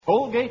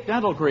Colgate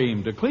Dental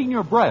Cream to clean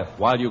your breath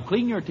while you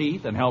clean your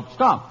teeth and help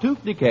stop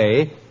tooth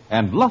decay.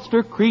 And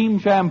Luster Cream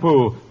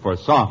Shampoo for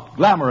soft,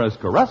 glamorous,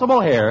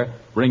 caressable hair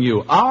bring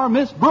you Our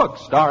Miss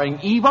Brooks,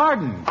 starring Eve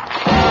Arden. It's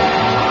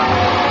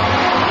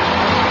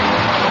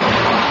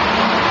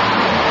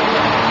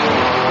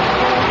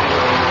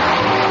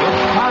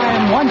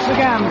time once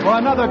again for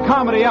another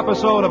comedy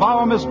episode of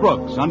Our Miss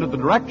Brooks under the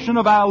direction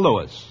of Al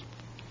Lewis.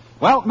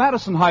 Well,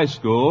 Madison High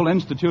School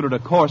instituted a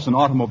course in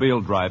automobile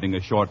driving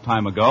a short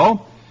time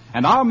ago,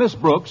 and our Miss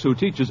Brooks, who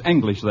teaches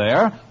English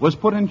there, was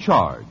put in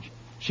charge.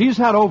 She's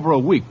had over a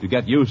week to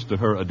get used to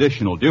her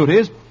additional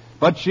duties,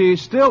 but she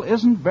still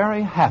isn't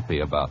very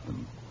happy about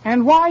them.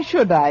 And why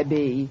should I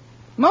be?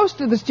 Most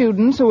of the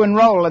students who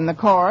enroll in the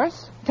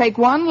course take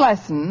one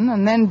lesson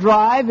and then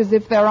drive as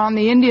if they're on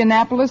the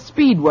Indianapolis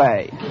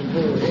Speedway.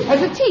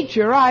 As a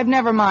teacher, I've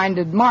never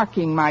minded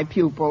marking my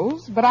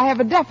pupils, but I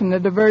have a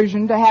definite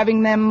aversion to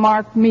having them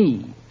mark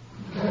me.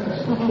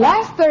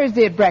 Last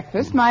Thursday at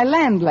breakfast, my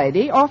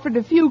landlady offered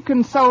a few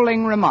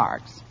consoling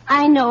remarks.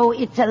 I know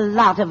it's a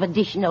lot of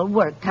additional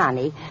work,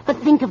 Connie, but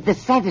think of the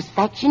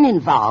satisfaction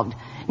involved.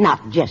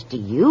 Not just to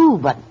you,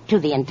 but to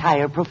the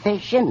entire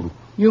profession.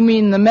 You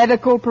mean the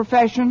medical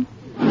profession?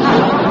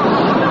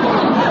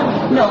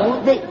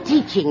 No, the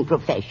teaching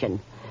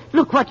profession.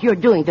 Look what you're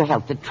doing to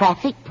help the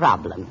traffic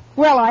problem.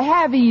 Well, I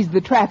have eased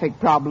the traffic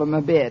problem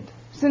a bit.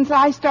 Since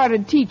I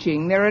started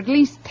teaching, there are at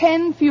least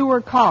 10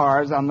 fewer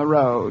cars on the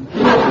road.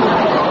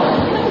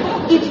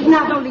 It's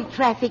not only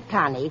traffic,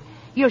 Connie.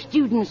 Your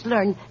students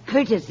learn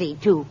courtesy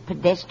to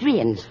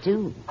pedestrians,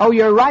 too. Oh,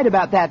 you're right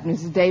about that,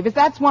 Mrs. Davis.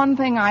 That's one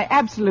thing I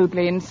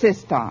absolutely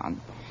insist on.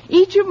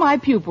 Each of my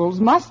pupils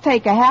must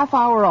take a half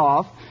hour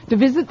off to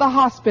visit the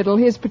hospital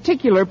his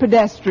particular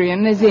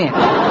pedestrian is in.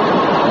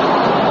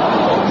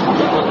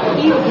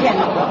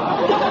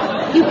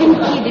 You can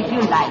kid if you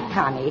like,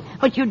 Connie,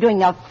 but you're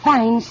doing a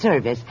fine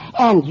service,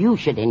 and you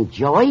should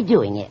enjoy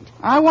doing it.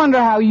 I wonder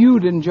how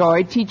you'd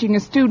enjoy teaching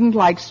a student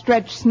like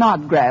Stretch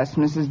Snodgrass,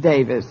 Mrs.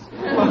 Davis. Is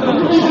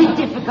it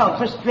difficult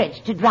for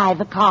Stretch to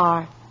drive a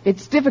car?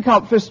 It's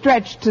difficult for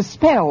Stretch to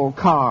spell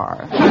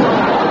car.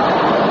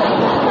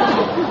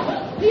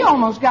 He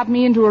almost got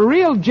me into a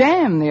real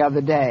jam the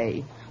other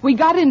day. We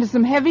got into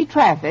some heavy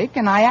traffic,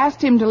 and I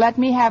asked him to let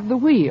me have the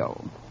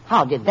wheel.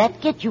 How did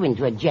that get you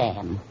into a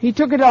jam? He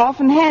took it off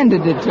and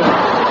handed it to me.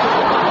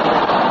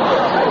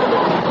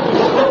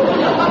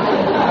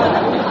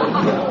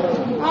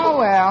 Oh,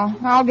 well,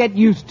 I'll get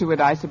used to it,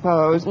 I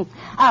suppose.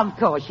 Of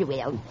course you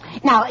will.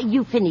 Now,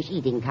 you finish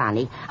eating,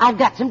 Connie. I've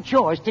got some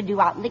chores to do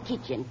out in the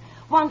kitchen.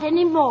 Want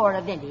any more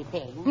of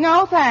anything?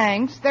 No,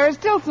 thanks. There are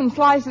still some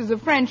slices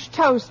of French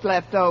toast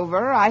left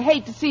over. I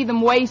hate to see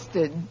them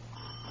wasted.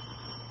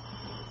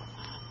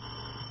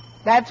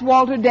 That's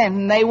Walter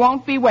Denton. They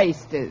won't be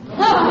wasted. Come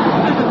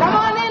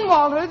on in,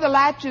 Walter. The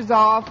latch is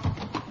off.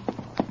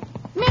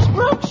 Miss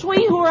Brooks,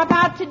 we who are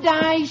about to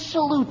die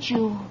salute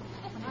you.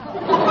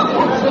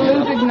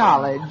 Salute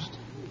acknowledged.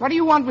 What do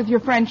you want with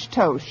your French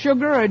toast,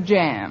 sugar or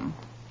jam?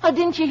 Oh,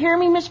 didn't you hear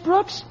me, Miss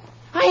Brooks?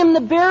 I am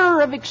the bearer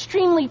of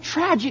extremely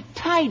tragic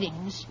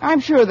tidings.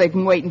 I'm sure they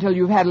can wait until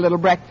you've had a little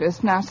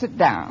breakfast. Now sit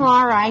down.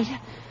 All right.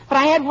 But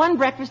I had one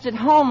breakfast at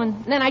home,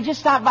 and then I just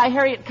stopped by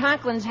Harriet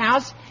Conklin's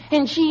house,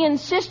 and she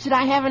insisted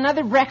I have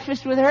another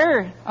breakfast with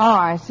her. Oh,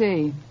 I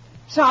see.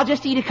 So I'll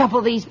just eat a couple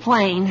of these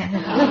plain. Here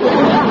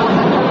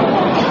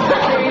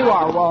you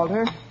are,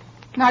 Walter.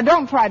 Now,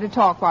 don't try to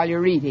talk while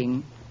you're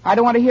eating. I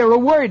don't want to hear a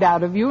word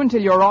out of you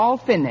until you're all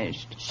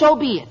finished. So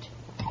be it.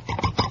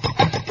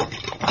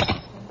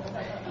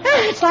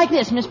 It's like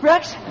this, Miss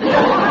Brooks.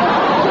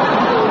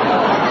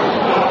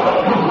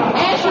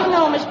 As you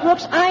know, Miss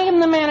Brooks, I am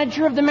the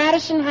manager of the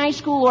Madison High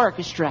School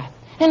Orchestra.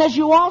 And as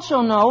you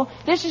also know,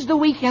 this is the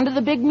weekend of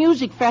the big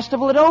music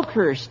festival at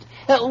Oakhurst,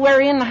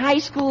 wherein high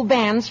school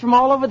bands from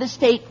all over the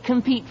state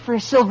compete for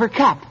a silver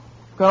cup.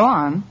 Go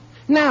on.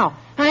 Now,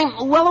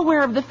 I'm well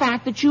aware of the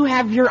fact that you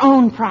have your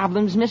own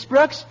problems, Miss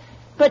Brooks,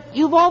 but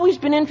you've always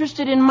been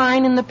interested in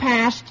mine in the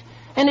past,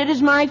 and it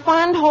is my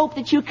fond hope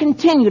that you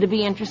continue to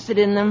be interested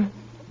in them,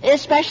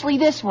 especially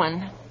this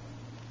one.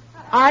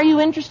 Are you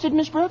interested,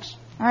 Miss Brooks?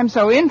 I'm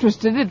so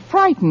interested it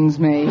frightens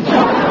me.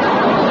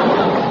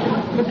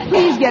 But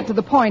please get to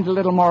the point a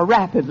little more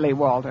rapidly,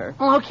 Walter.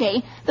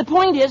 Okay. The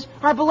point is,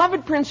 our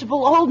beloved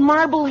principal, old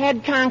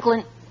Marblehead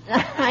Conklin,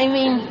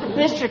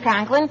 Mr.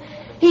 Conklin,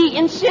 he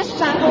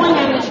insists on going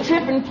on this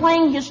trip and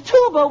playing his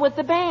tuba with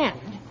the band.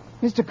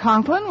 Mr.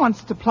 Conklin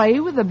wants to play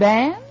with the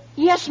band?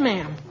 Yes,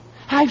 ma'am.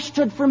 I've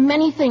stood for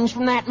many things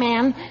from that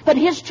man, but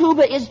his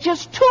tuba is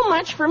just too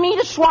much for me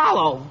to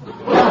swallow.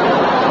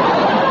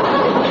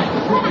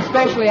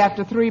 Especially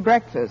after 3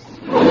 breakfasts.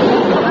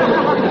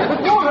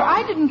 But, Walter,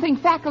 I didn't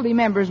think faculty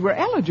members were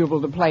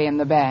eligible to play in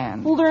the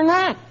band. Well, they're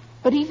not.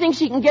 But he thinks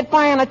he can get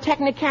by on a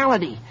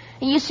technicality.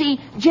 You see,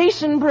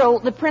 Jason Brill,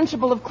 the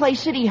principal of Clay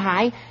City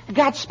High,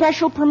 got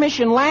special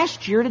permission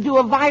last year to do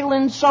a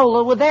violin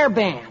solo with their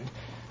band.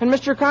 And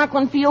Mr.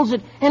 Conklin feels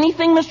that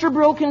anything Mr.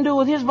 Brill can do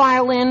with his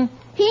violin,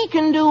 he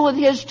can do with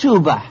his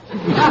tuba.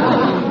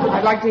 I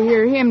I'd like to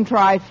hear him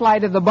try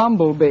Flight of the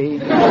Bumblebee.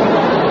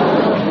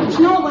 It's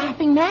no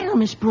laughing matter,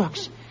 Miss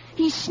Brooks.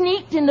 He's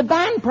sneaked into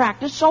band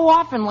practice so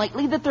often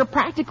lately that they're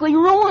practically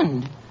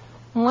ruined.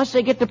 Unless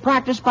they get to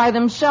practice by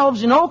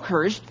themselves in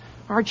Oakhurst,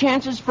 our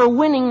chances for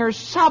winning are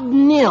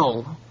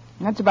sub-nil.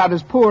 That's about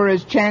as poor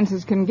as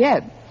chances can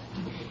get.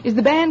 Is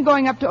the band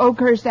going up to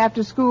Oakhurst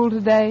after school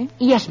today?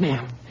 Yes,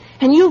 ma'am.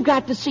 And you've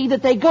got to see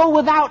that they go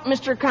without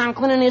Mr.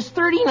 Conklin and his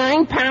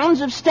 39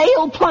 pounds of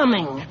stale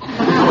plumbing.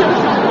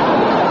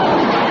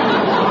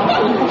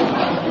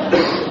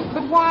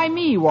 But why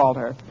me,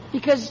 Walter?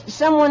 Because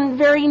someone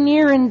very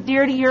near and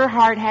dear to your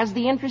heart has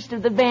the interest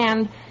of the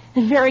band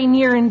very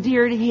near and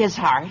dear to his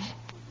heart.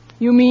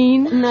 You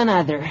mean? None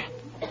other.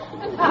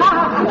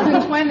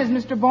 Since when is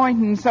Mr.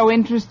 Boynton so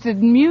interested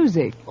in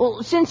music?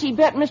 Well, since he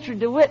bet Mr.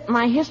 DeWitt,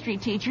 my history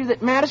teacher,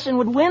 that Madison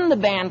would win the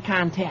band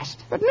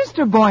contest. But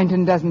Mr.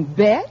 Boynton doesn't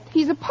bet.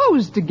 He's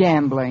opposed to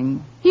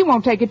gambling. He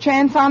won't take a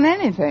chance on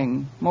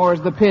anything.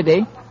 More's the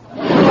pity. Oh,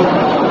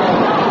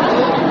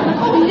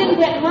 he didn't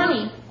bet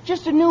money.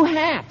 Just a new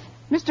hat.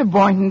 Mr.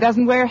 Boynton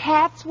doesn't wear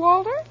hats,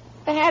 Walter?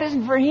 The hat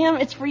isn't for him,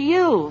 it's for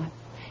you.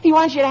 He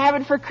wants you to have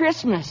it for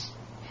Christmas.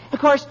 Of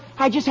course,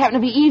 I just happen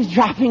to be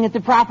eavesdropping at the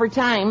proper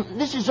time.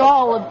 This is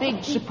all a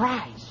big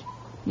surprise.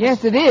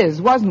 Yes, it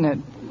is, wasn't it?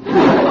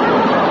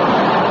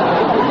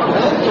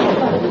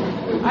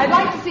 I'd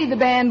like to see the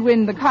band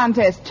win the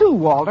contest, too,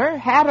 Walter.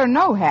 Hat or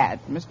no hat.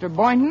 Mr.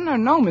 Boynton or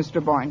no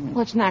Mr. Boynton.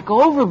 Let's not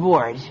go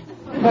overboard.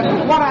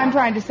 But what I'm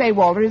trying to say,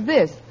 Walter, is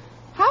this.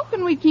 How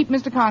can we keep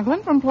Mr.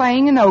 Conklin from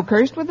playing in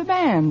Oakhurst with the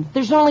band?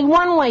 There's only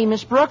one way,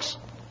 Miss Brooks.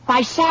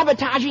 By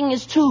sabotaging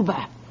his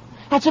tuba.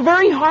 That's a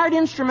very hard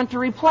instrument to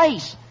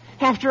replace.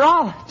 After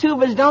all,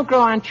 tubas don't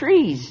grow on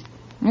trees.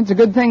 It's a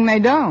good thing they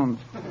don't.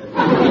 If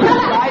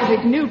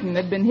Isaac Newton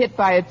had been hit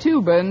by a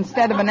tuba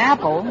instead of an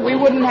apple, we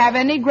wouldn't have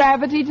any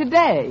gravity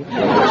today.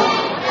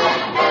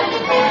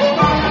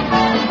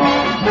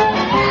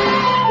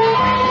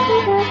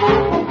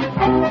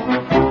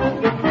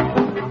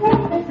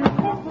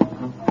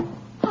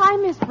 Hi,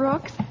 Miss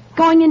Brooks.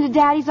 Going into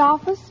Daddy's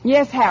office?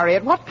 Yes,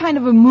 Harriet. What kind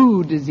of a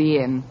mood is he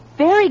in?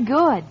 Very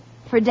good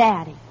for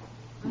Daddy.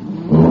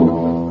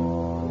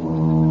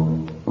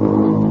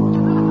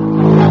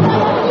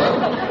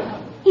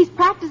 He's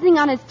practicing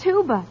on his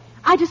tuba.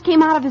 I just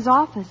came out of his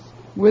office.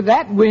 With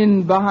that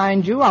wind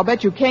behind you, I'll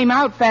bet you came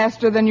out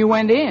faster than you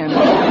went in.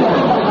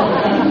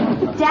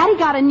 Daddy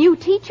got a new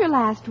teacher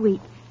last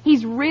week.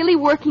 He's really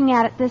working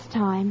at it this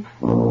time.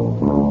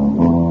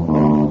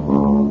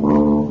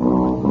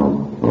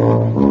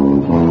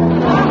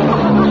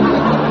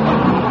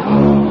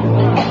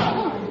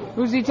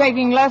 Who's he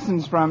taking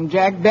lessons from,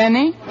 Jack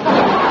Benny?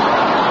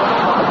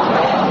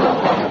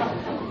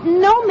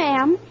 No,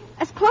 ma'am.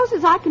 As close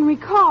as I can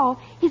recall,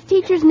 his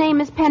teacher's name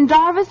is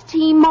Pendarvis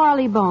T.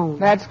 Marleybone.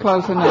 That's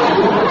close enough.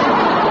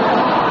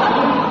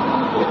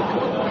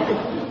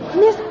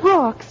 Miss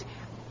Brooks,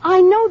 I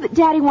know that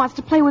Daddy wants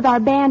to play with our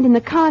band in the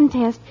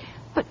contest,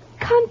 but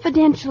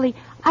confidentially,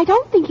 I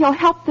don't think he'll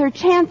help their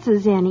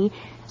chances any.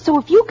 So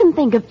if you can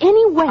think of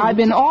any way... I've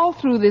been all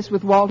through this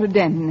with Walter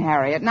Denton,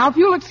 Harriet. Now, if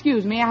you'll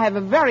excuse me, I have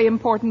a very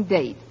important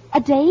date. A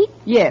date?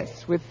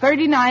 Yes, with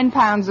 39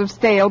 pounds of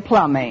stale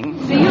plumbing.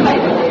 See you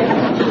later, dear.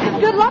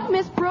 Good luck,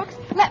 Miss Brooks.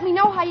 Let me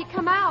know how you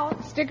come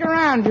out. Stick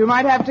around. You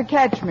might have to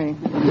catch me.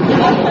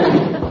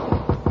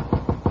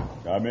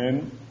 Come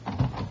in.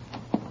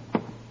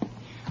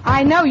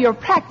 I know you're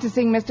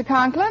practicing, Mr.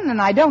 Conklin,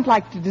 and I don't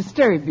like to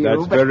disturb you.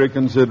 That's very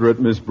considerate,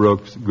 Miss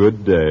Brooks.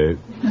 Good day.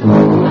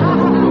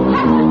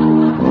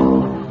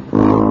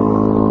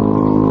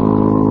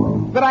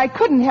 But I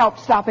couldn't help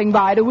stopping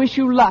by to wish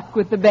you luck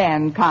with the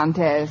band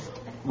contest.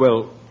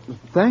 Well,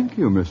 thank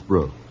you, Miss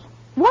Brooks.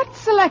 What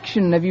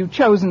selection have you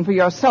chosen for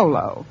your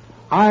solo?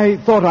 I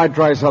thought I'd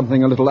try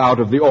something a little out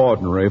of the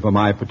ordinary for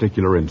my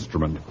particular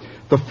instrument.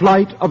 The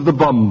Flight of the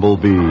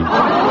Bumblebee.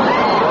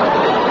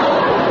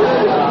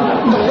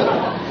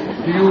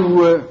 Do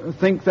you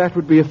think that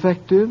would be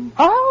effective?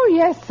 Oh,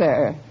 yes,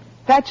 sir.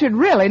 That should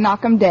really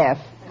knock 'em deaf.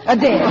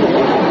 Dead.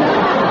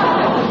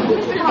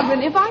 Mr.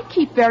 Conklin, if I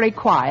keep very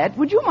quiet,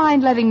 would you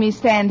mind letting me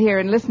stand here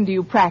and listen to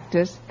you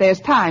practice?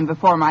 There's time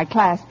before my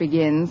class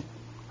begins.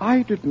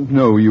 I didn't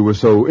know you were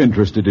so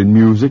interested in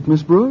music,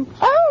 Miss Brooks.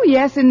 Oh,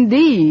 yes,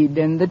 indeed.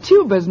 And the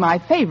tuba's my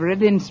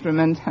favorite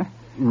instrument.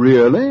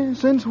 Really?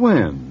 Since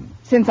when?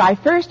 Since I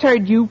first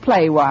heard you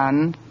play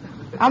one.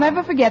 I'll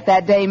never forget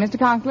that day, Mr.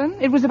 Conklin.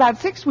 It was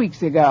about 6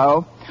 weeks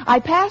ago. I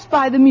passed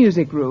by the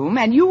music room,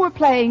 and you were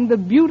playing the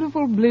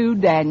beautiful Blue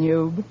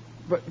Danube.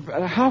 But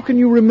how can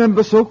you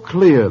remember so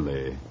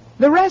clearly?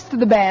 The rest of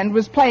the band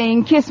was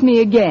playing Kiss Me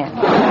Again.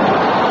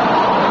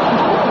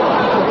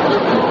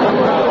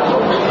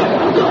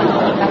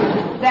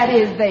 That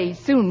is, they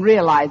soon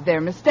realized their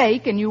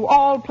mistake, and you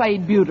all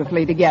played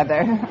beautifully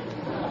together.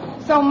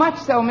 So much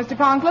so, Mr.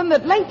 Conklin,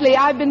 that lately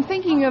I've been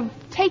thinking of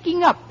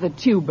taking up the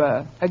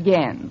tuba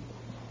again.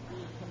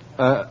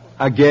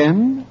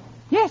 Again?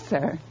 Yes,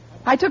 sir.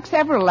 I took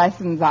several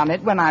lessons on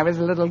it when I was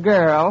a little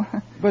girl.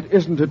 But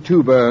isn't a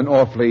tuba an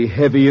awfully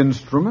heavy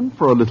instrument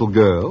for a little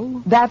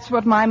girl? That's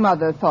what my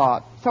mother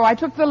thought. So I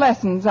took the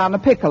lessons on a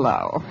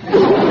piccolo.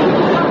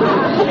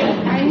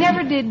 I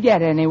never did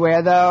get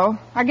anywhere, though.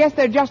 I guess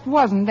there just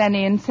wasn't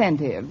any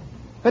incentive.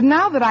 But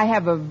now that I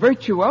have a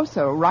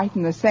virtuoso right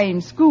in the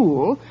same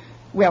school,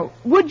 well,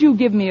 would you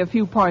give me a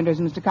few pointers,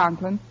 Mr.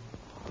 Conklin?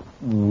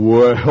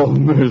 Well,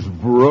 Miss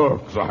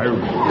Brooks, I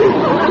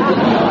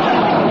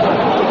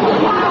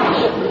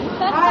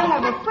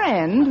have a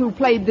friend who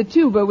played the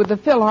tuba with the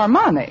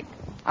Philharmonic.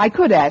 I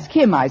could ask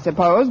him, I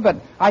suppose,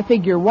 but I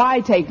figure why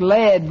take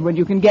lead when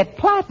you can get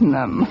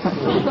platinum?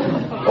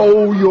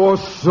 Oh, you're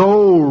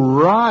so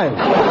right.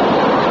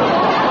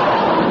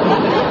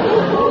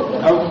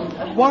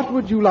 What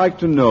would you like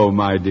to know,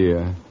 my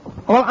dear?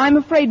 Well, I'm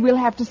afraid we'll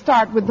have to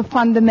start with the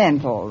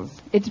fundamentals.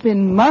 It's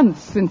been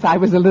months since I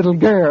was a little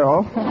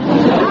girl.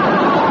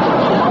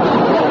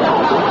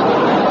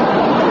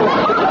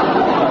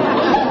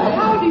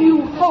 How do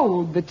you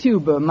hold the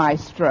tuba,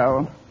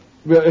 maestro?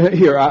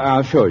 Here,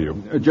 I'll show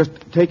you. Just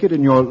take it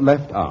in your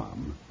left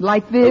arm.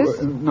 Like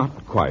this?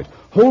 Not quite.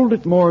 Hold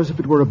it more as if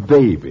it were a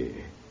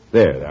baby.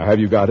 There. Have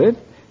you got it?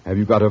 Have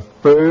you got a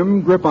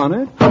firm grip on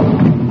it?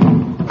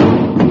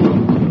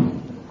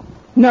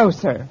 No,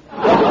 sir.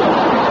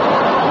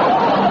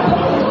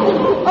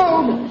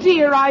 Oh,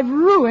 dear, I've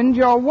ruined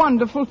your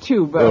wonderful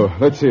tuba. Oh,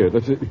 let's hear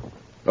it.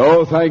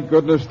 Oh, thank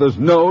goodness there's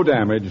no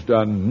damage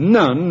done.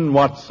 None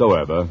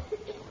whatsoever.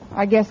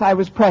 I guess I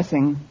was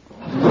pressing.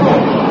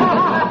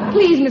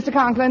 Please, Mr.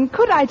 Conklin,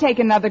 could I take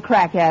another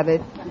crack at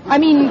it? I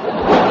mean,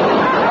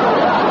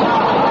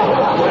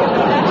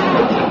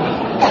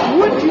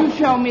 would you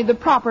show me the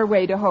proper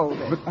way to hold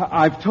it? But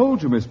I've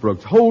told you, Miss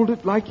Brooks, hold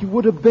it like you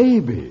would a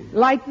baby.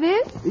 Like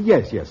this?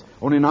 Yes,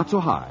 only not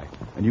so high.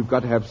 And you've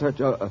got to have such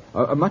a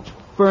much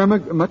firmer,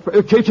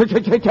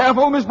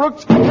 careful, Miss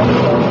Brooks.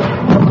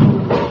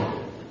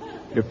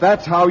 If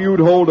that's how you'd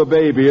hold a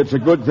baby, it's a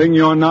good thing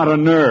you're not a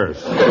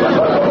nurse.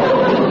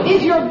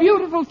 Is your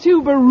beautiful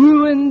tuba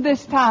ruined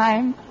this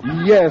time?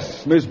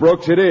 Yes, Miss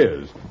Brooks, it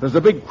is. There's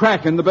a big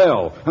crack in the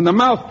bell, and the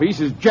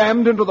mouthpiece is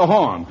jammed into the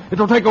horn.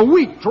 It'll take a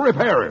week to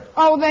repair it.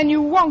 Oh, then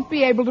you won't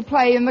be able to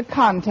play in the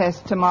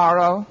contest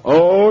tomorrow.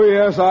 Oh,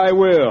 yes, I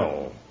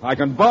will. I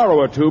can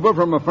borrow a tuba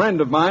from a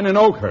friend of mine in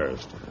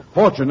Oakhurst.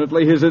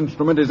 Fortunately, his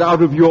instrument is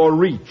out of your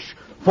reach.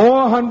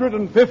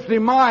 450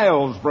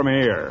 miles from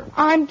here.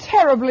 I'm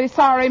terribly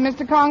sorry,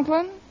 Mr.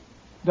 Conklin.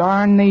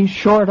 Darn these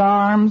short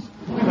arms.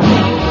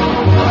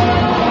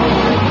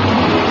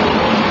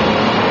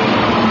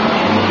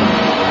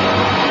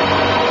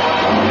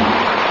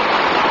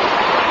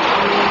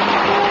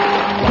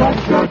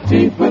 Brush your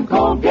teeth with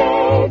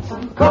Colgate.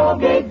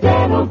 Colgate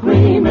Dental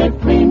Cream. It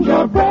cleans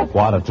your breath.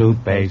 Water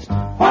toothpaste.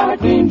 While it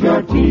cleans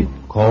your teeth.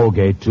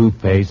 Colgate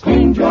toothpaste.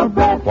 Cleans your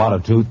breath. Water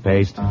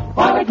toothpaste.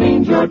 While it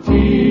cleans your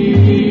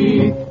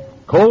teeth.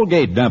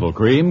 Colgate Dental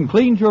Cream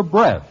cleans your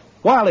breath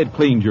while it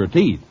cleans your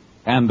teeth.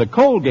 And the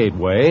Colgate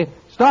way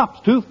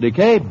stops tooth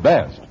decay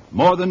best.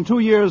 More than 2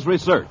 years'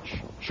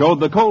 research showed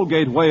the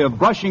Colgate way of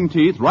brushing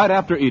teeth right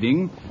after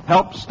eating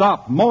helped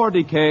stop more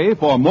decay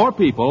for more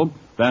people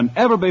than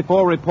ever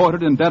before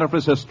reported in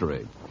dentifrice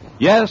history.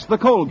 Yes, the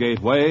Colgate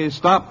way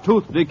stopped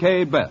tooth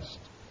decay best.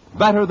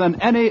 Better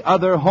than any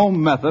other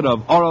home method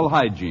of oral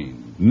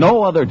hygiene.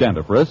 No other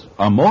dentifrice,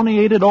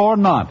 ammoniated or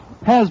not,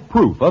 has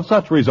proof of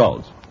such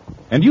results.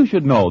 And you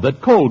should know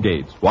that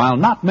Colgate's, while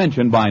not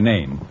mentioned by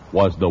name,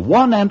 was the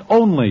one and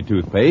only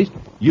toothpaste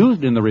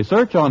used in the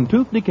research on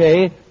tooth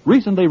decay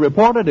recently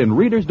reported in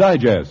Reader's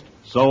Digest.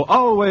 So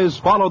always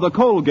follow the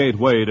Colgate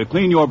way to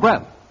clean your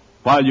breath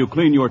while you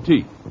clean your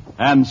teeth.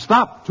 And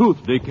stop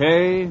tooth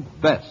decay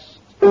best.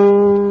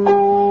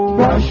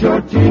 Brush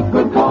your teeth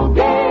with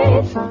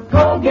Colgate.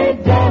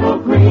 Colgate Dental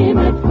Cream.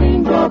 It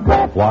cleans your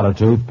breath. Water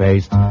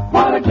toothpaste.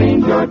 While it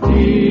cleans your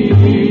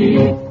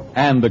teeth.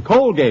 And the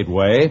Colgate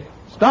way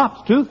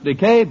stops tooth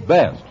decay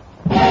best.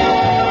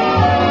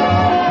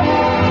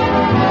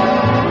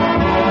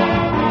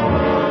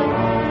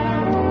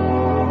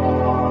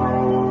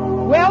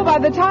 Well, by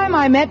the time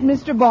I met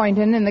Mr.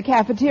 Boynton in the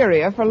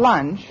cafeteria for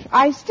lunch,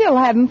 I still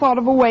hadn't thought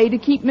of a way to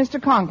keep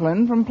Mr.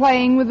 Conklin from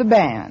playing with the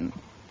band.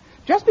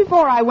 Just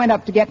before I went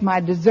up to get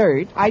my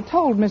dessert, I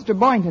told Mr.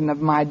 Boynton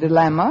of my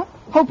dilemma,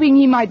 hoping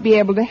he might be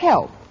able to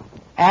help.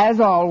 As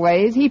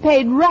always, he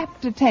paid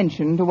rapt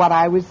attention to what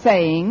I was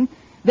saying,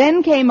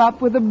 then came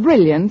up with a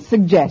brilliant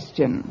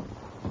suggestion.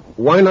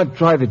 Why not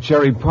try the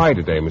cherry pie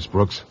today, Miss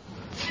Brooks?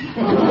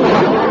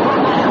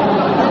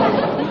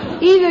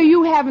 Either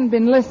you haven't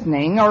been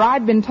listening, or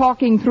I've been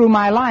talking through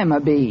my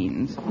lima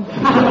beans. What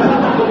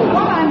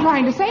I'm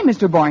trying to say,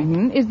 Mr.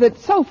 Boynton, is that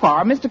so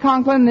far Mr.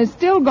 Conklin is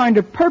still going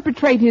to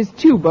perpetrate his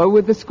tuba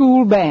with the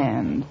school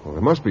band. Well,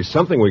 there must be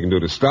something we can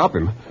do to stop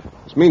him.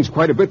 This means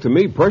quite a bit to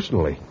me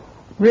personally.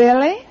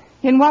 Really?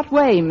 In what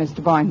way,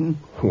 Mr. Boynton?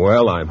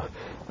 Well, I'm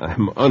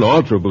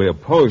unalterably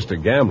opposed to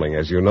gambling,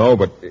 as you know,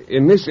 but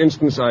in this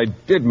instance I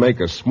did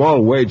make a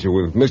small wager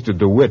with Mr.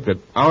 DeWitt that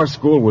our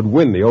school would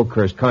win the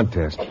Oakhurst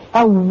contest.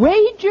 A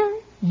wager?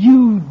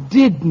 You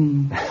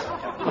didn't.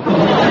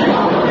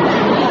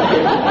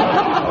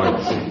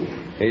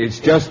 It's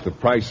just the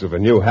price of a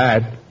new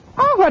hat.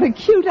 Oh, what a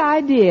cute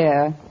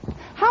idea.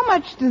 How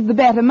much does the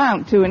bet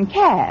amount to in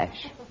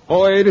cash?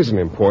 Oh, it isn't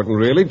important,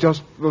 really.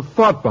 Just the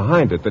thought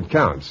behind it that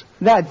counts.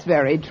 That's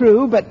very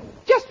true, but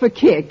just for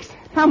kicks,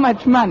 how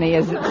much money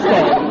is at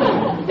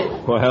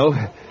stake? Well,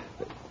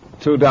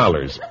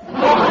 $2.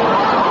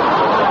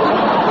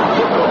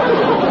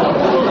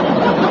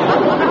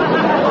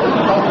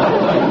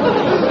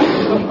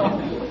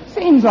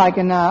 Seems like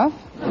enough.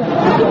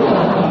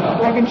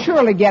 I can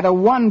surely get a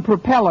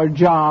one-propeller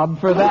job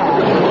for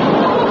that.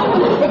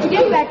 But to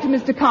get back to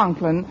Mr.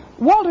 Conklin,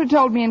 Walter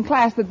told me in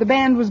class that the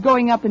band was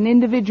going up in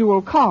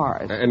individual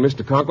cars. And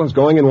Mr. Conklin's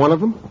going in one of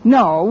them?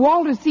 No,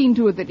 Walter's seen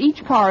to it that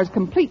each car is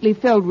completely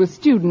filled with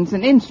students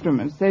and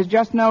instruments. There's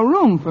just no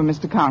room for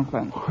Mr.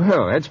 Conklin.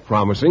 Well, that's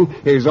promising.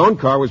 His own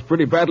car was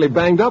pretty badly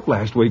banged up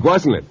last week,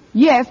 wasn't it?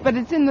 Yes, but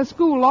it's in the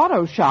school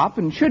auto shop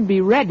and should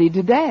be ready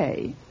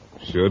today.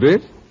 Should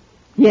it?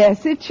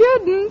 Yes, it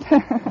shouldn't.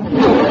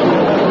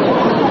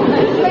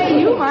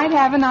 Say, you might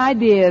have an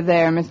idea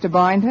there, Mr.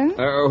 Boynton.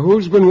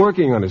 Who's been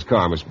working on his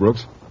car, Miss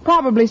Brooks?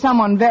 Probably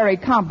someone very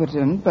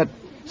competent, but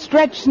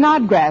Stretch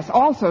Snodgrass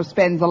also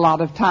spends a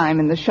lot of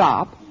time in the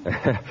shop.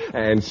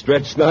 And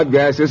Stretch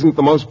Snodgrass isn't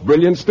the most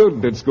brilliant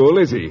student at school,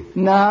 is he?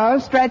 No,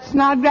 Stretch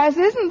Snodgrass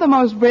isn't the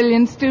most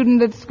brilliant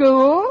student at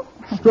school.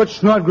 Stretch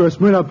Snodgrass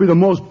may not be the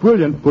most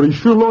brilliant, but he's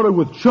sure loaded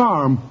with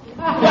charm.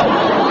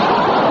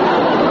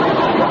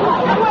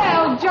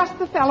 Well, just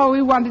the fellow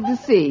we wanted to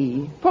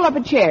see. Pull up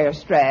a chair,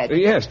 Stretch.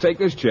 Yes, take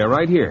this chair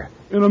right here.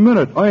 In a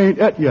minute. I ain't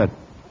et yet.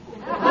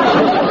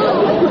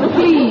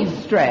 Please,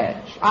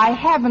 Stretch. I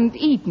haven't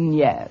eaten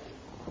yet.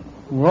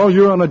 Well,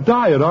 you're on a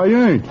diet. I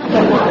ain't.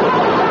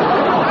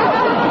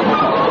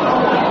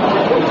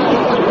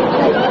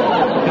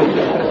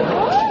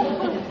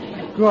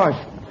 Gosh,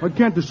 I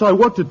can't decide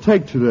what to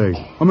take today.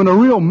 I'm in a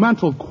real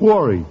mental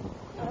quarry.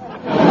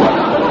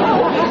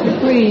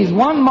 Please,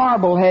 one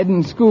marblehead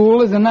in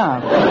school is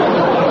enough.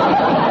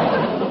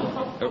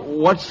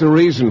 What's the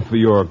reason for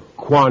your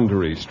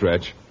quandary,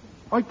 Stretch?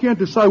 I can't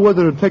decide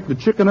whether to take the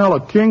chicken a la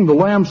king, the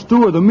lamb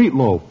stew, or the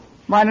meatloaf.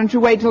 Why don't you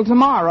wait till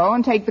tomorrow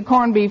and take the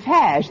corned beef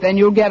hash? Then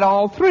you'll get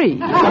all three.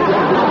 Say,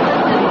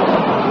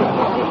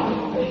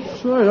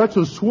 that's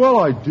a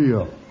swell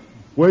idea.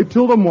 Wait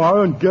till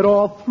tomorrow and get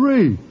all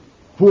three.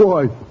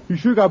 Boy, you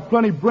sure got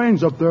plenty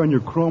brains up there in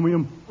your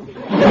chromium.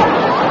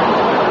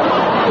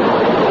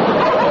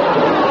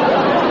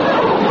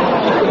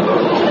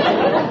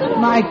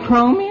 My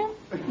chromium?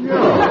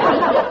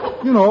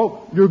 Yeah. You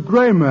know, your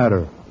gray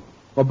matter.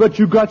 I'll bet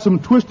you got some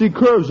twisty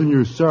curves in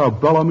your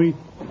cerebellum.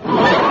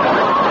 Well,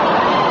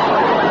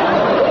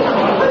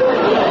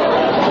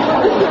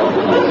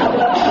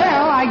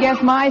 I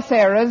guess my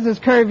Sarah's as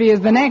curvy as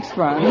the next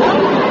one.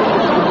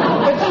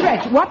 But,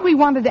 Stretch, what we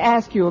wanted to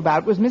ask you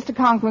about was Mr.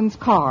 Conklin's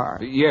car.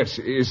 Yes,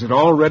 is it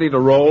all ready to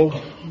roll?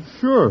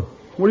 Sure.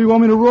 What do you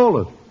want me to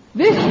roll it?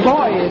 This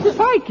boy is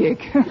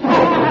psychic.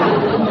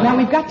 Now,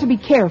 we've got to be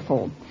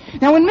careful.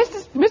 Now, when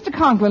Mr.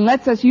 Conklin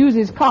lets us use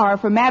his car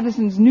for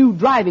Madison's new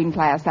driving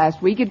class last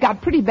week, it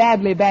got pretty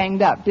badly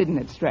banged up, didn't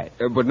it, Stretch?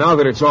 But now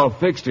that it's all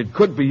fixed, it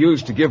could be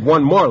used to give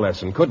one more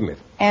lesson, couldn't it?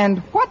 And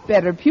what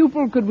better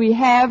pupil could we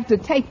have to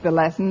take the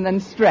lesson than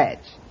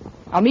Stretch?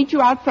 I'll meet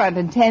you out front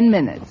in 10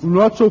 minutes.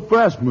 Not so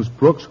fast, Miss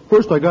Brooks.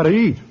 First, I gotta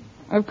eat.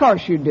 Of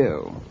course you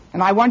do.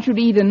 And I want you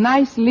to eat a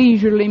nice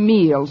leisurely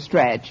meal,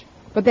 Stretch.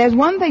 But there's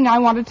one thing I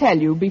want to tell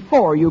you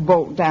before you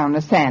bolt down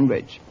a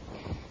sandwich.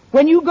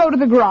 When you go to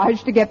the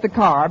garage to get the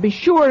car, be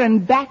sure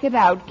and back it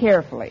out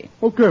carefully.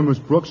 Okay, Miss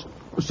Brooks.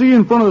 I'll see you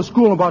in front of the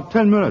school in about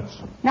 10 minutes.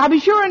 Now be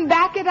sure and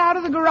back it out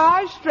of the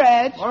garage,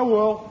 Stretch. I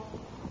will.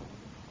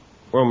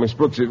 Well, Miss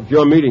Brooks, if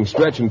you're meeting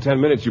Stretch in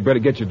 10 minutes, you better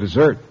get your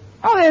dessert.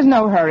 Oh, there's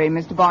no hurry,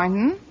 Mr.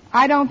 Boynton.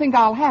 I don't think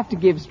I'll have to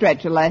give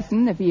Stretch a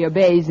lesson if he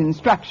obeys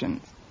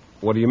instructions.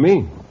 What do you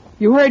mean?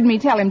 You heard me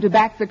tell him to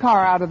back the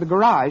car out of the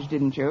garage,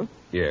 didn't you?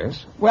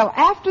 Yes. Well,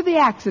 after the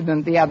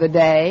accident the other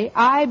day,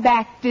 I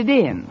backed it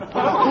in.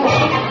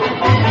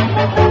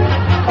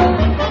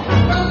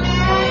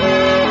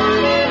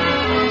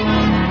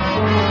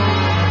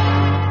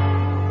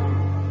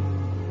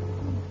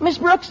 Miss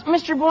Brooks,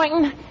 Mr.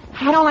 Boynton,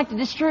 I don't like to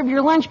disturb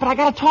your lunch, but I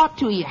gotta talk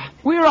to you.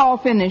 We're all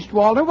finished,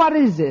 Walter. What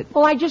is it?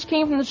 Well, I just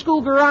came from the school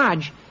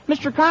garage.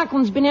 Mr.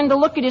 Conklin's been in to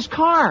look at his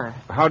car.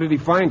 How did he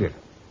find it?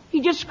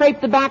 He just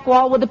scraped the back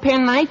wall with a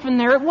penknife, and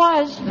there it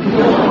was.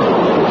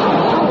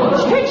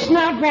 Stretch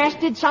Snodgrass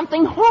did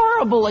something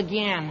horrible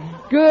again.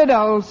 Good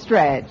old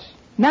Stretch.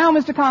 Now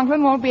Mr.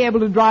 Conklin won't be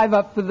able to drive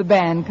up for the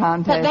band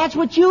contest. But that's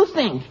what you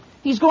think.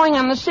 He's going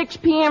on the 6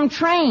 p.m.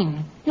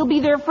 train. He'll be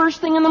there first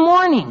thing in the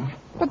morning.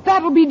 But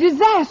that'll be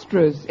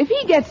disastrous. If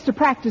he gets to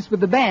practice with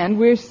the band,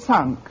 we're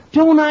sunk.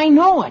 Don't I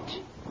know it?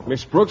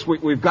 Miss Brooks,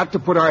 we've got to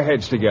put our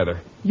heads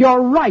together.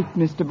 You're right,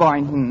 Mr.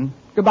 Boynton.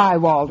 Goodbye,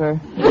 Walter.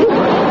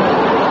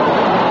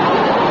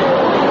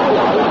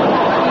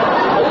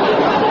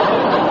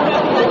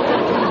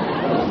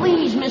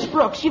 Please, Miss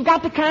Brooks, you've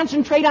got to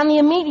concentrate on the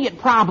immediate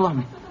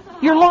problem.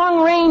 Your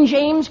long-range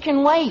aims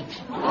can wait.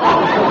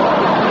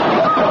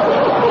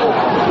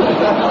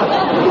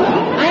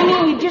 I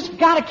mean, you just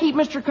got to keep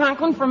Mr.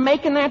 Conklin from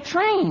making that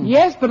train.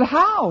 Yes, but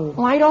how?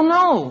 Well, I don't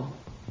know.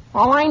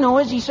 All I know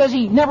is he says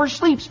he never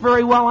sleeps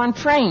very well on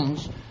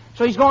trains.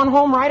 So he's going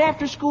home right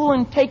after school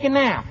and take a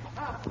nap.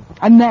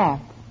 A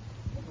nap.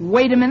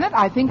 Wait a minute.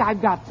 I think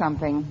I've got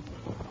something.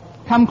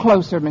 Come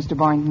closer, Mr.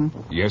 Boynton.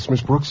 Yes,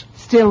 Miss Brooks?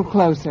 Still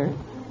closer.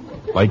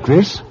 Like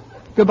this?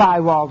 Goodbye,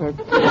 Walter.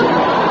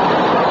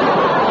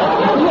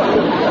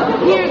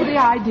 Here's the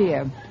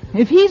idea.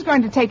 If he's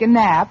going to take a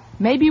nap,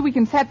 maybe we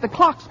can set the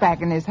clocks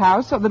back in his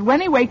house so that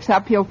when he wakes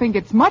up, he'll think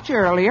it's much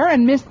earlier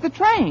and miss the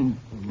train.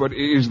 But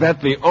is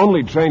that the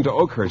only train to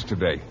Oakhurst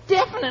today?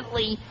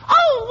 Definitely.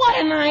 Oh,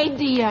 what an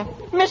idea.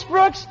 Miss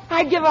Brooks,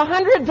 I'd give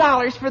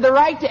 $100 for the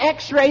right to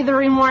x-ray the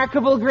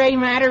remarkable gray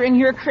matter in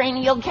your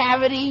cranial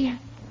cavity.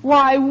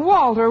 Why,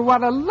 Walter,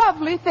 what a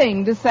lovely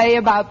thing to say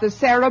about the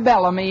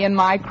cerebellum in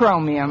my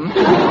chromium.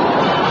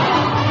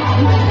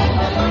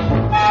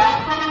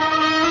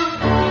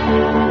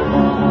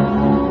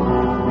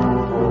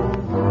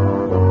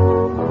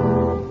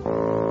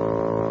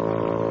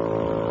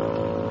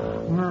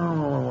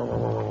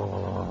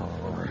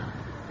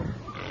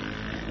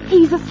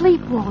 He's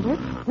asleep, Walter.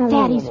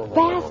 Daddy's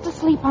fast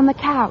asleep on the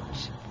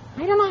couch.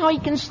 I don't know how he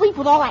can sleep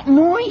with all that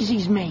noise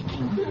he's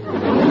making.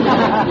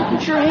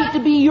 I'd sure hate to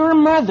be your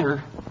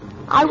mother.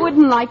 I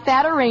wouldn't like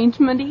that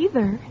arrangement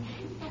either.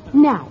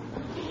 Now,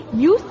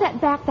 you set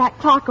back that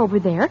clock over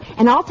there,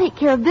 and I'll take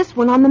care of this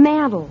one on the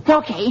mantel.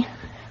 Okay.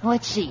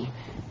 Let's see.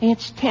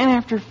 It's 10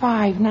 after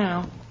 5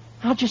 now.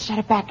 I'll just set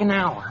it back an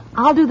hour.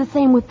 I'll do the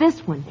same with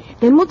this one.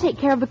 Then we'll take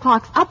care of the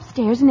clocks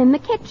upstairs and in the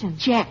kitchen.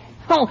 Check.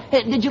 Oh,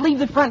 did you leave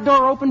the front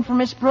door open for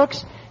Miss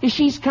Brooks?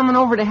 She's coming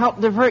over to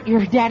help divert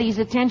your daddy's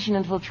attention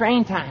until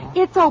train time.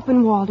 It's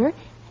open, Walter.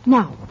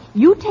 Now,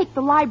 you take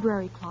the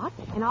library clock,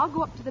 and I'll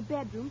go up to the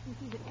bedrooms and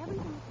see that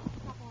everything is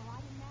set up all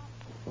right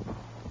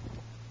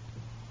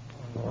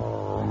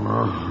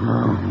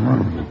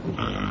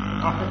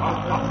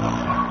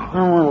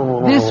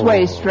in that. This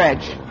way,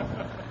 Stretch.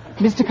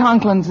 Mr.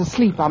 Conklin's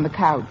asleep on the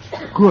couch.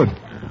 Good.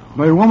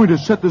 Now, you want me to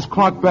set this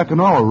clock back an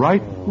hour,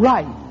 right?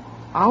 Right.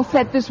 I'll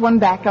set this one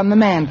back on the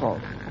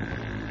mantel.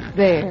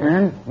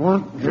 There.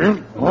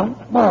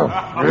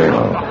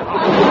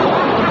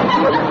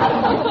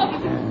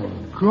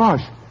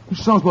 Gosh, he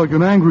sounds like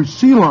an angry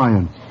sea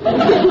lion.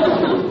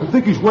 I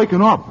think he's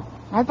waking up.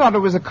 I thought it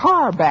was a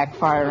car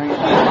backfiring.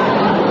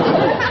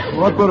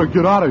 Well, I'd better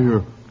get out of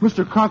here.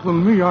 Mr. Conklin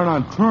and me aren't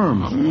on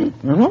terms.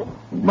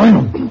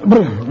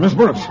 Miss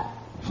Brooks,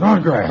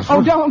 Snodgrass.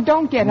 Oh,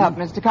 don't get up,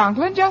 Mr.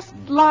 Conklin. Just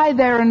lie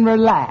there and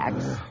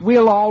relax.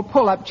 We'll all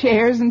pull up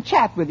chairs and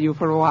chat with you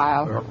for a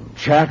while.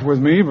 Chat with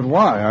me, but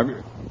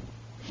why?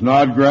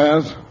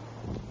 Snodgrass,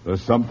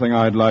 there's something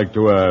I'd like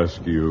to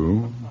ask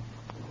you.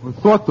 I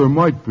thought there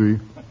might be.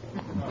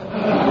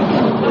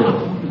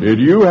 Did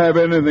you have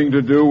anything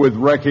to do with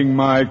wrecking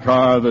my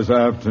car this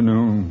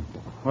afternoon?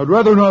 I'd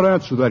rather not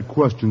answer that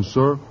question,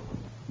 sir.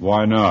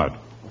 Why not?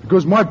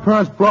 Because my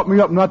parents brought me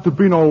up not to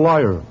be no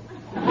liar.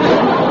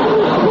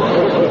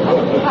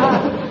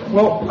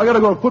 Well, I gotta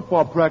go to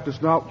football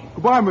practice now.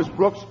 Goodbye, Miss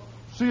Brooks.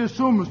 See you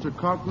soon, Mr.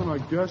 Conklin, I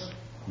guess.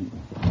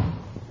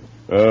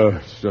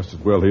 It's just as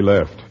well he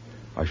left.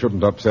 I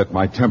shouldn't upset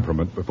my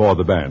temperament before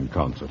the band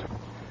concert.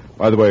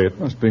 By the way, it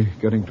must be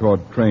getting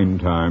toward train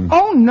time.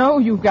 Oh, no,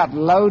 you've got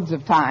loads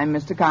of time,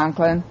 Mr.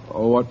 Conklin.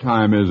 Oh, what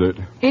time is it?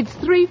 It's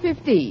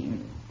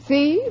 3:15.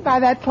 See,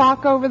 by that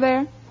clock over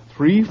there?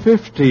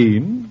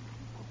 3:15?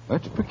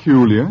 That's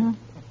peculiar.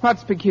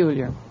 What's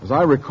peculiar? As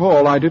I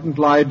recall, I didn't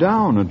lie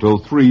down until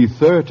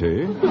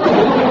 3:30.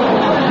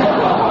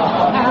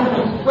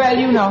 Well,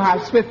 you know how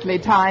swiftly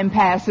time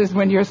passes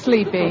when you're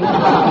sleeping.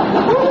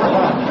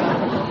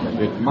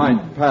 It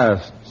might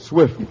pass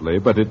swiftly,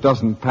 but it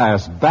doesn't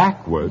pass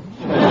backwards.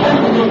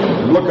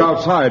 Look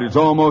outside, it's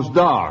almost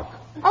dark.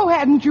 Oh,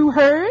 hadn't you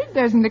heard?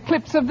 There's an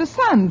eclipse of the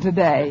sun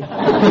today.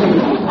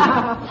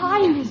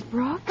 Hi, Miss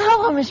Brooks.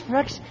 Hello, Miss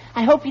Brooks.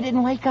 I hope you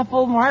didn't wake up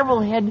old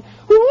Marblehead.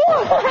 Ooh,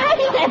 hi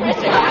there,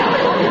 Mr.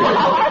 Conklin.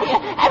 How are you?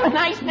 Have a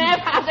nice nap.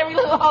 How's every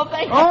little whole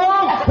thing?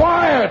 Oh,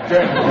 quiet!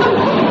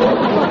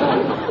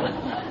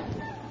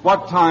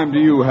 What time do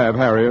you have,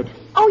 Harriet?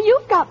 Oh,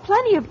 you've got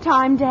plenty of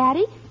time,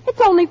 Daddy.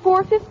 It's only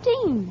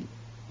 4:15.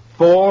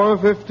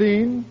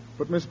 4:15?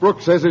 But Miss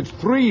Brooks says it's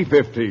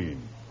 3:15.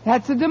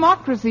 That's a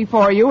democracy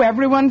for you.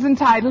 Everyone's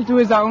entitled to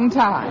his own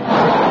time.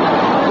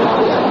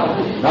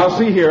 Now,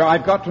 see here,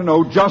 I've got to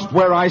know just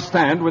where I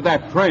stand with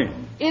that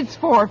train. It's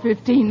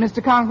 4:15,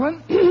 Mr.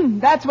 Conklin.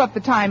 That's what the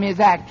time is,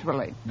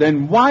 actually.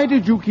 Then why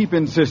did you keep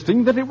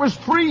insisting that it was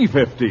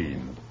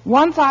 3:15?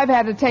 Once I've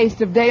had a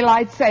taste of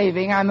daylight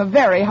saving, I'm a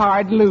very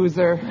hard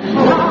loser.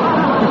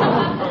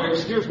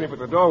 Excuse me, but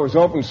the door was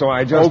open, so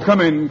I just... Oh, come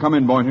in,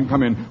 Boynton,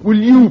 come in.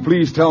 Will you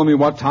please tell me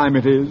what time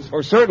it is?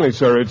 Oh, certainly,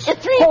 sir. It's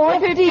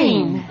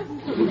 3:15.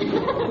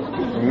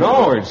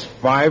 No, it's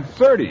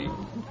 5:30.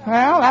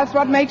 Well, that's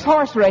what makes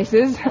horse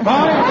races.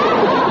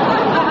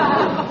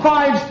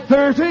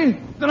 5:30?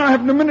 Then I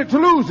haven't a minute to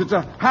lose. It's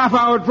a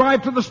half-hour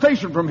drive to the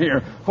station from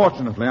here.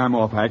 Fortunately, I'm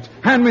all packed.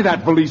 Hand me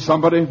that valise,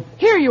 somebody.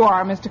 Here you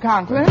are, Mr.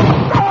 Conklin.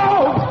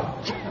 Oh,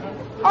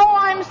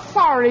 I'm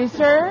sorry,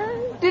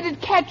 sir. Did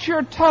it catch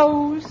your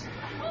toes?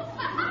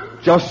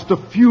 Just a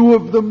few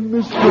of them,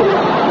 mister.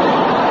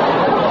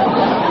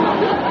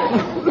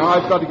 Now,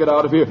 I've got to get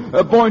out of here.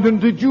 Boynton,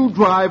 did you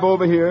drive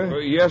over here?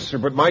 Yes, sir,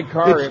 but my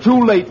car... It's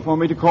too late for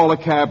me to call a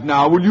cab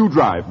now. Will you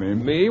drive me?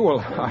 Me? Well,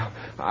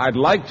 I'd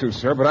like to,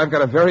 sir, but I've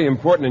got a very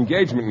important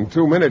engagement in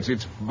 2 minutes.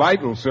 It's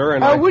vital, sir,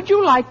 and Would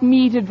you like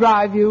me to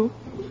drive you?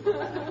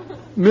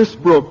 Miss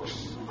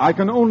Brooks, I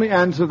can only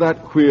answer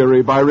that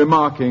query by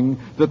remarking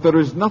that there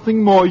is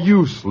nothing more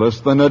useless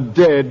than a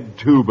dead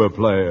tuba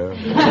player.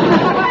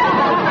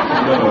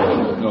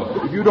 No.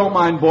 If you don't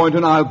mind,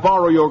 Boynton, I'll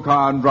borrow your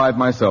car and drive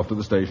myself to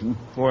the station.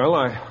 Well,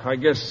 I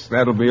guess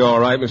that'll be all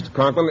right, Mr.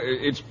 Conklin.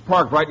 It's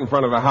parked right in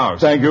front of the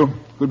house. Thank you.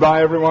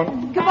 Goodbye,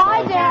 everyone.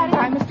 Goodbye, Daddy.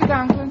 Bye, Mr.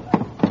 Conklin.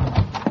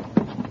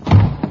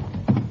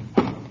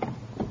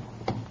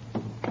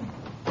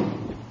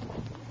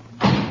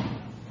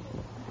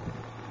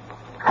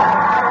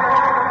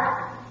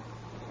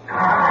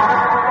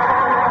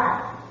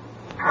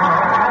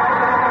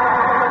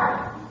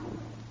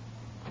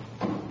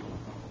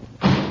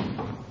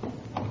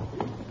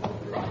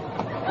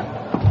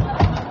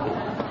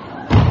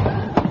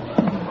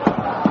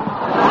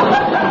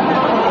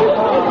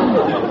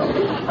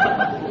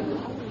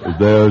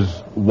 There's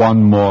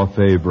one more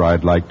favor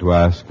I'd like to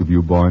ask of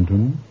you,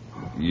 Boynton.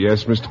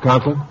 Yes, Mr.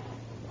 Conklin?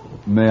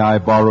 May I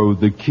borrow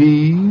the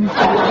keys?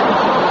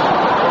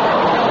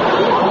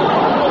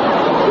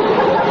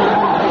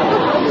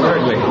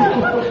 Certainly.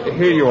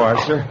 Here you are,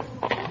 sir.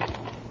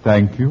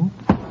 Thank you.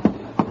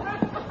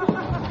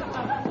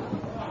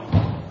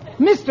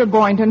 Mr.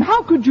 Boynton,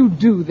 how could you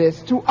do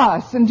this to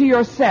us and to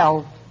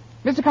yourself?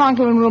 Mr.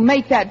 Conklin will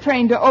make that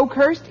train to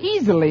Oakhurst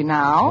easily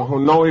now. Oh,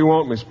 no, he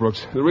won't, Miss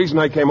Brooks. The reason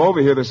I came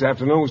over here this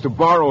afternoon was to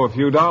borrow a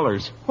few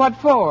dollars. What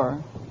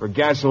for? For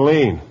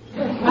gasoline.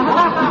 There isn't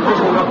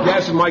enough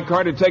gas in my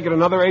car to take it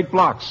another 8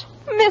 blocks.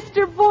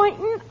 Mr.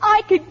 Boynton,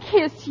 I could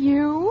kiss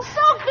you.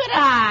 So could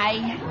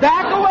I.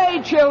 Back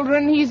away,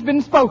 children. He's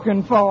been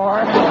spoken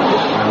for.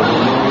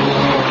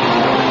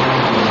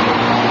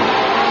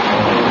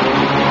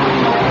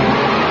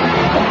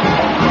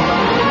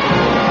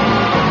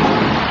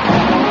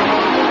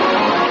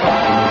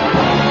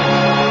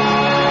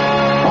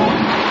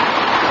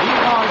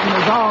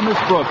 Miss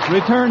Brooks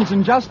returns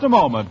in just a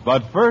moment,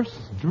 but first...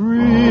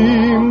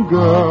 Dream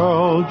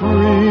girl,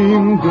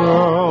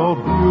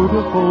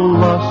 beautiful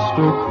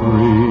luster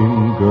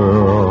cream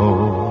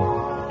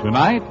girl.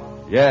 Tonight?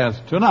 Yes,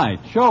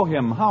 tonight. Show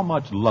him how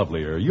much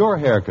lovelier your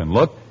hair can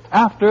look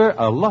after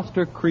a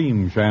Luster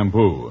Cream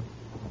shampoo.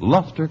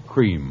 Luster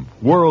Cream,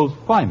 world's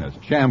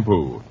finest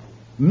shampoo.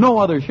 No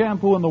other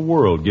shampoo in the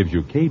world gives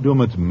you Kay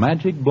Daumit's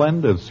magic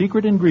blend of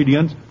secret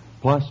ingredients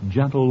plus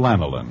gentle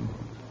lanolin.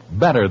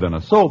 Better than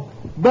a soap,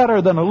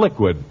 better than a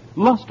liquid,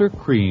 Luster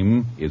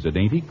Cream is a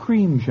dainty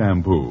cream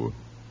shampoo.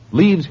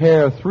 Leaves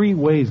hair 3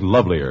 ways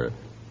lovelier.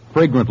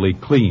 Fragrantly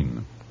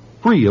clean.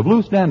 Free of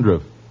loose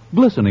dandruff.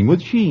 Glistening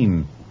with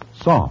sheen.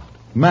 Soft.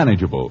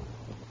 Manageable.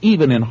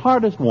 Even in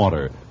hardest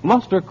water,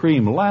 Luster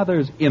Cream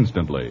lathers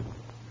instantly.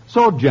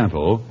 So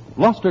gentle,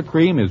 Luster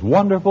Cream is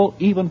wonderful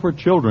even for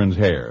children's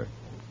hair.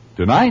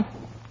 Tonight?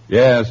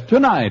 Yes,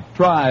 tonight,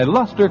 try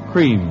Luster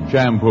Cream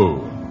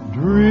shampoo.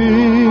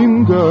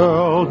 Dream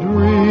girl,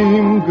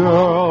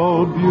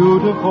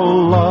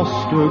 beautiful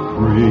luster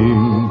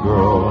cream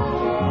girl.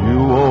 You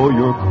owe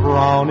your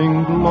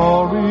crowning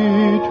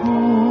glory to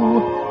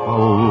a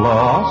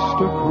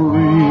luster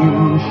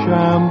cream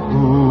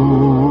shampoo.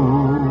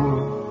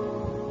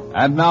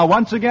 And now,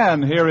 once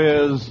again, here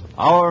is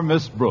our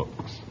Miss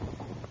Brooks.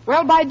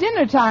 Well, by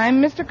dinner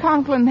time, Mr.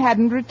 Conklin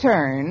hadn't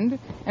returned,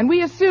 and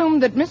we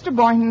assumed that Mr.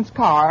 Boynton's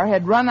car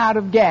had run out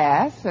of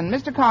gas, and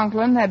Mr.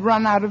 Conklin had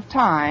run out of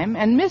time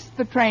and missed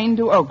the train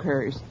to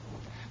Oakhurst.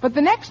 But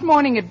the next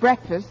morning at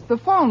breakfast, the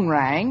phone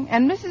rang,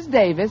 and Mrs.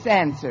 Davis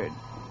answered.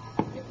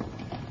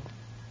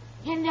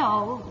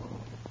 Hello?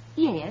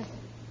 Yes?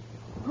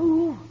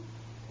 Who?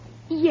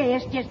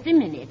 Yes, just a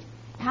minute.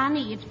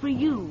 Connie, it's for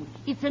you.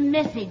 It's a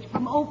message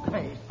from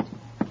Oakhurst.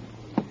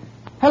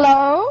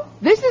 Hello?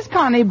 This is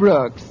Connie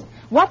Brooks.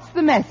 What's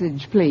the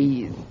message,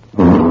 please?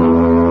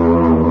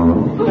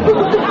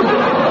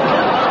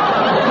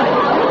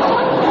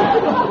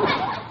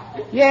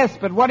 Yes,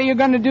 but what are you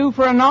going to do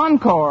for an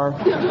encore?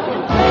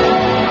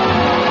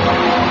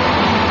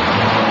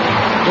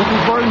 This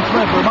is Vernon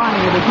Smith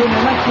reminding you to tune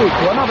in next week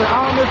to another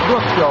Our Miss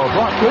Brooks show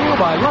brought to you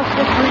by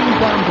Luster Cream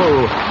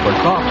Shampoo for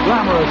soft,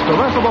 glamorous,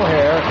 caressable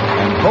hair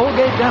and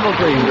Colgate Dental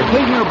Cream to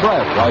clean your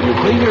breath while you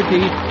clean your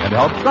teeth and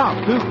help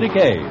stop tooth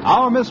decay.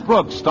 Our Miss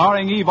Brooks,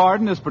 starring Eve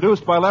Arden, is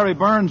produced by Larry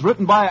Burns,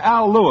 written by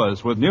Al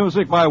Lewis, with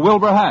music by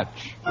Wilbur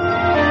Hatch.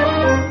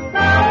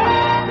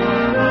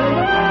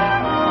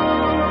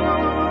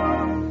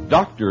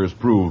 Doctors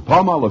prove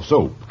Palmolive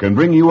soap can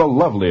bring you a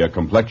lovelier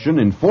complexion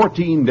in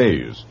 14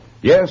 days.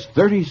 Yes,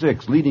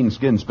 36 leading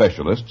skin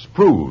specialists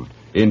proved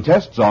in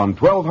tests on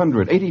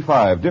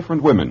 1,285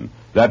 different women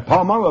that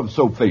Palmolive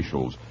soap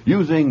facials,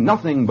 using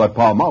nothing but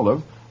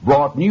Palmolive,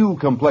 brought new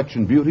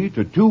complexion beauty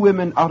to 2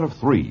 women out of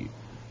 3.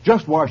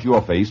 Just wash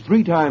your face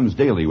 3 times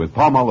daily with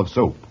Palmolive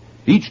soap.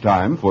 Each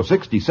time for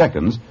 60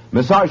 seconds,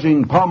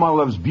 massaging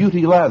Palmolive's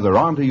beauty lather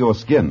onto your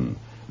skin.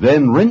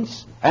 Then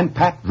rinse and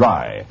pat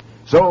dry.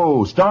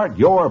 So start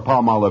your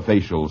Palmolive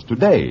facials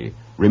today.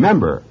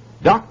 Remember,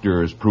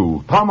 doctors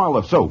prove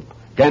Palmolive soap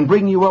can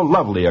bring you a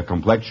lovelier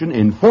complexion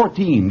in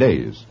 14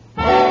 days.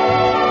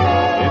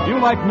 If you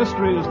like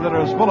mysteries that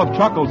are as full of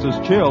chuckles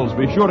as chills,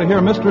 be sure to hear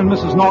Mr. and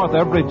Mrs. North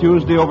every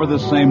Tuesday over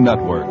this same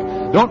network.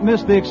 Don't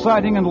miss the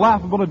exciting and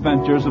laughable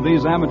adventures of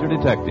these amateur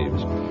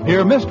detectives.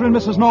 Hear Mr. and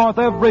Mrs. North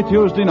every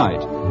Tuesday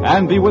night.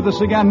 And be with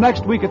us again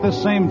next week at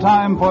this same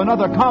time for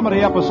another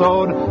comedy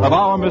episode of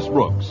Our Miss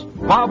Brooks.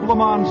 Bob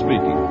Lamont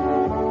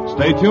speaking.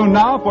 Stay tuned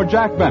now for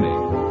Jack Benny.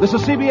 This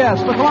is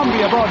CBS, the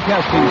Columbia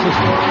Broadcasting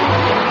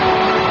System.